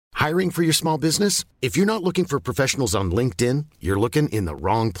Hiring for your small business? If you're not looking for professionals on LinkedIn, you're looking in the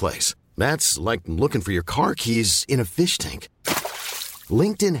wrong place. That's like looking for your car keys in a fish tank.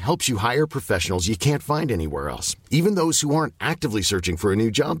 LinkedIn helps you hire professionals you can't find anywhere else, even those who aren't actively searching for a new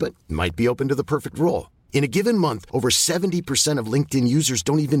job but might be open to the perfect role. In a given month, over 70% of LinkedIn users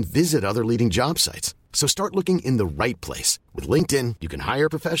don't even visit other leading job sites. So start looking in the right place. With LinkedIn, you can hire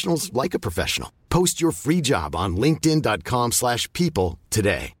professionals like a professional. Post your free job on linkedin.com/people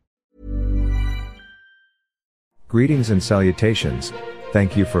today. Greetings and salutations.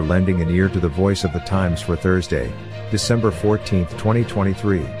 Thank you for lending an ear to the voice of the times for Thursday, December 14,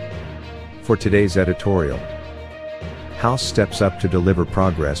 2023. For today's editorial, House steps up to deliver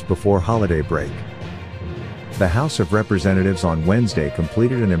progress before holiday break. The House of Representatives on Wednesday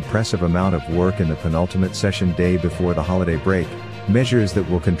completed an impressive amount of work in the penultimate session day before the holiday break, measures that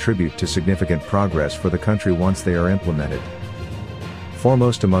will contribute to significant progress for the country once they are implemented.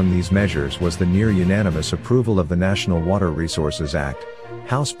 Foremost among these measures was the near-unanimous approval of the National Water Resources Act,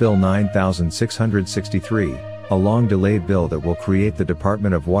 House Bill 9663, a long-delayed bill that will create the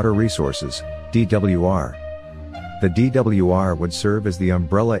Department of Water Resources, DWR. The DWR would serve as the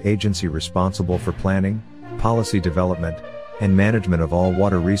umbrella agency responsible for planning, policy development, and management of all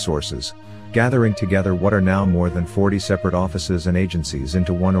water resources, gathering together what are now more than 40 separate offices and agencies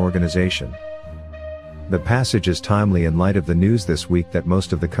into one organization. The passage is timely in light of the news this week that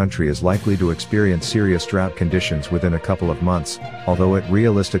most of the country is likely to experience serious drought conditions within a couple of months, although it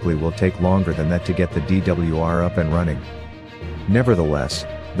realistically will take longer than that to get the DWR up and running. Nevertheless,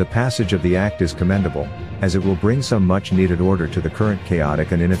 the passage of the act is commendable, as it will bring some much-needed order to the current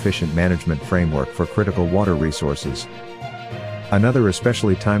chaotic and inefficient management framework for critical water resources. Another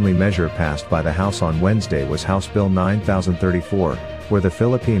especially timely measure passed by the House on Wednesday was House Bill 9034, or the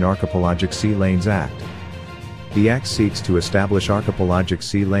Philippine Archipelagic Sea Lanes Act. The act seeks to establish archipelagic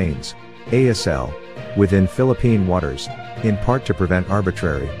sea lanes, ASL, within Philippine waters, in part to prevent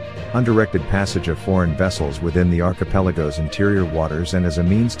arbitrary, undirected passage of foreign vessels within the archipelago's interior waters and as a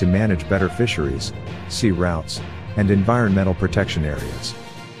means to manage better fisheries, sea routes, and environmental protection areas.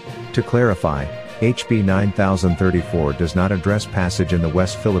 To clarify, HB 9034 does not address passage in the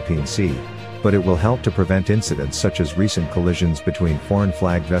West Philippine Sea, but it will help to prevent incidents such as recent collisions between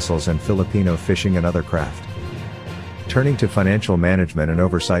foreign-flagged vessels and Filipino fishing and other craft. Turning to financial management and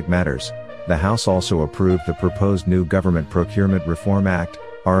oversight matters, the House also approved the proposed new Government Procurement Reform Act,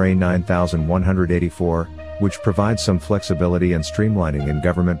 RA 9184, which provides some flexibility and streamlining in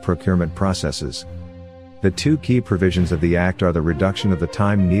government procurement processes. The two key provisions of the Act are the reduction of the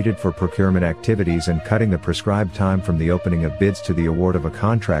time needed for procurement activities and cutting the prescribed time from the opening of bids to the award of a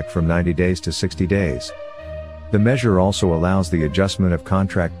contract from 90 days to 60 days. The measure also allows the adjustment of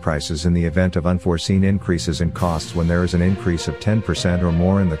contract prices in the event of unforeseen increases in costs when there is an increase of 10% or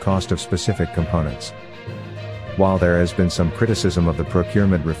more in the cost of specific components. While there has been some criticism of the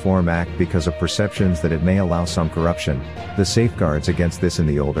Procurement Reform Act because of perceptions that it may allow some corruption, the safeguards against this in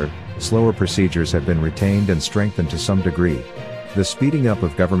the older, slower procedures have been retained and strengthened to some degree. The speeding up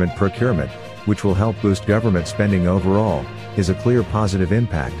of government procurement, which will help boost government spending overall, is a clear positive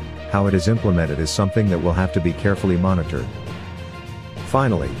impact. How it is implemented is something that will have to be carefully monitored.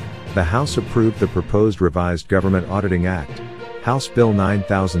 Finally, the House approved the proposed revised Government Auditing Act, House Bill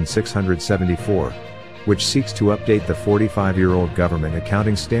 9674, which seeks to update the 45-year-old government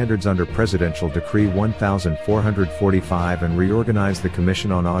accounting standards under Presidential Decree 1445 and reorganize the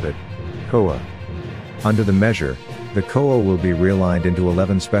Commission on Audit, COA. Under the measure, the COA will be realigned into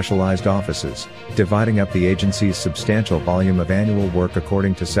 11 specialized offices, dividing up the agency's substantial volume of annual work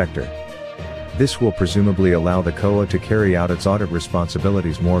according to sector. This will presumably allow the COA to carry out its audit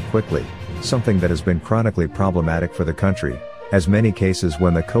responsibilities more quickly, something that has been chronically problematic for the country, as many cases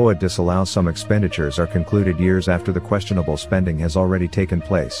when the COA disallows some expenditures are concluded years after the questionable spending has already taken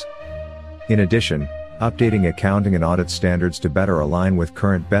place. In addition, updating accounting and audit standards to better align with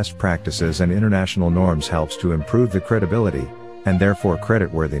current best practices and international norms helps to improve the credibility, and therefore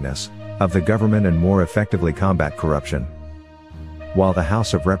creditworthiness, of the government and more effectively combat corruption. While the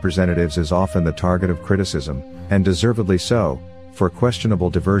House of Representatives is often the target of criticism, and deservedly so, for questionable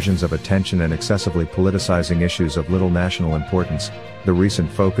diversions of attention and excessively politicizing issues of little national importance, the recent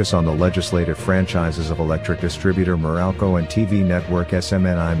focus on the legislative franchises of electric distributor Meralco and TV network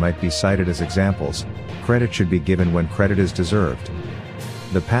SMNI might be cited as examples. Credit should be given when credit is deserved.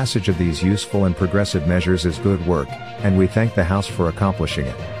 The passage of these useful and progressive measures is good work, and we thank the House for accomplishing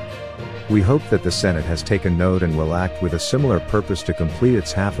it. We hope that the Senate has taken note and will act with a similar purpose to complete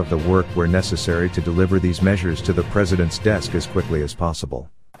its half of the work where necessary to deliver these measures to the President's desk as quickly as possible.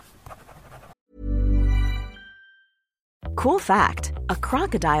 Cool fact, a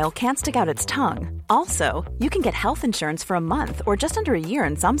crocodile can't stick out its tongue. Also, you can get health insurance for a month or just under a year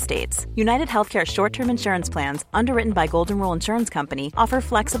in some states. United Healthcare short-term insurance plans, underwritten by Golden Rule Insurance Company, offer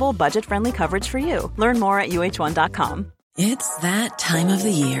flexible, budget-friendly coverage for you. Learn more at uh1.com. It's that time of the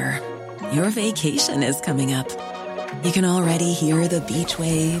year. Your vacation is coming up. You can already hear the beach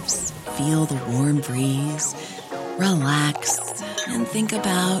waves, feel the warm breeze, relax, and think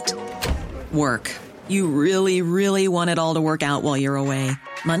about work. You really, really want it all to work out while you're away.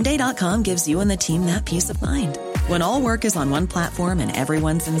 Monday.com gives you and the team that peace of mind. When all work is on one platform and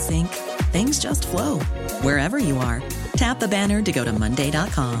everyone's in sync, things just flow. Wherever you are, tap the banner to go to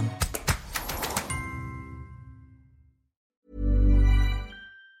Monday.com.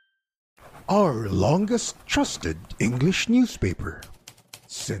 Our longest trusted English newspaper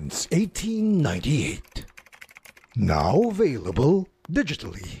since 1898. Now available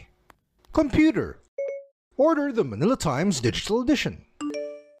digitally. Computer. Order the Manila Times Digital Edition.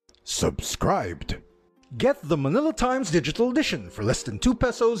 Subscribed. Get the Manila Times Digital Edition for less than 2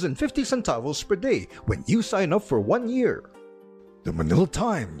 pesos and 50 centavos per day when you sign up for 1 year. The Manila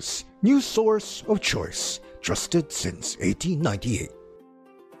Times, news source of choice, trusted since 1898.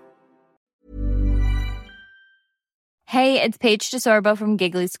 Hey, it's Paige DeSorbo from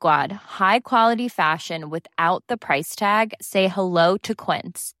Giggly Squad. High quality fashion without the price tag. Say hello to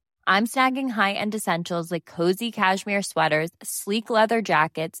Quince. I'm snagging high-end essentials like cozy cashmere sweaters, sleek leather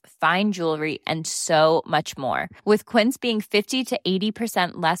jackets, fine jewelry, and so much more. With Quince being 50 to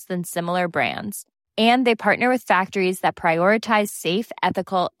 80% less than similar brands. And they partner with factories that prioritize safe,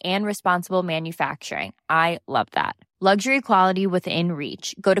 ethical, and responsible manufacturing. I love that. Luxury quality within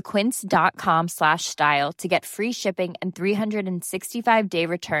reach. Go to quince.com/style to get free shipping and 365-day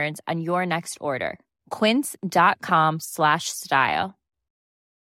returns on your next order. Quince.com/style.